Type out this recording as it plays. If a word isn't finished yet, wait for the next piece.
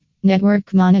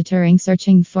Network monitoring,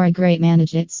 searching for a great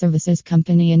managed services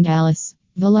company in Dallas.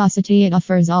 Velocity, it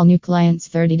offers all new clients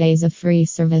 30 days of free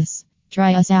service.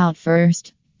 Try us out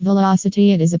first.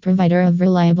 Velocity, it is a provider of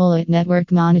reliable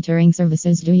network monitoring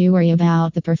services. Do you worry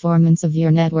about the performance of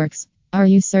your networks? Are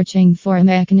you searching for a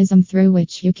mechanism through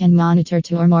which you can monitor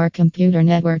two or more computer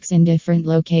networks in different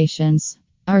locations?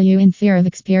 Are you in fear of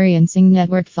experiencing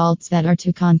network faults that are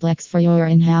too complex for your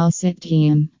in-house IT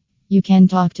team? You can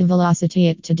talk to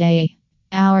Velocity today.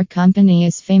 Our company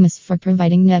is famous for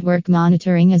providing network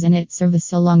monitoring as an IT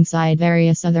service alongside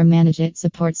various other managed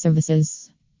support services.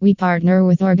 We partner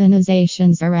with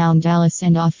organizations around Dallas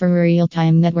and offer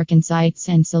real-time network insights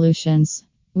and solutions.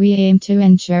 We aim to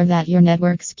ensure that your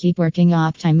networks keep working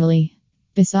optimally.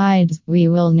 Besides, we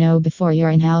will know before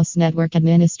your in-house network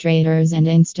administrators and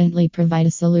instantly provide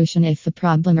a solution if a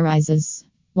problem arises.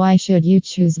 Why should you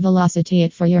choose Velocity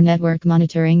for your network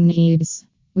monitoring needs?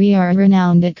 We are a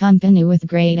renowned company with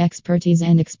great expertise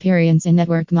and experience in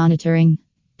network monitoring.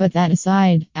 But that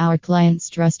aside, our clients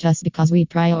trust us because we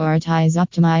prioritize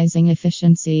optimizing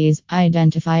efficiencies,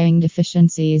 identifying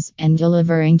deficiencies, and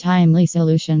delivering timely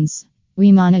solutions.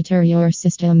 We monitor your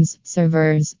systems,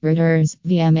 servers, routers,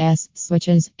 VMS,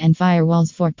 switches, and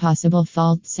firewalls for possible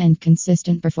faults and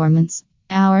consistent performance.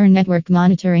 Our network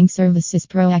monitoring service is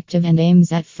proactive and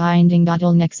aims at finding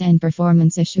bottlenecks and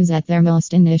performance issues at their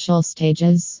most initial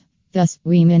stages. Thus,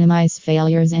 we minimize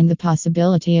failures and the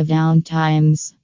possibility of downtimes.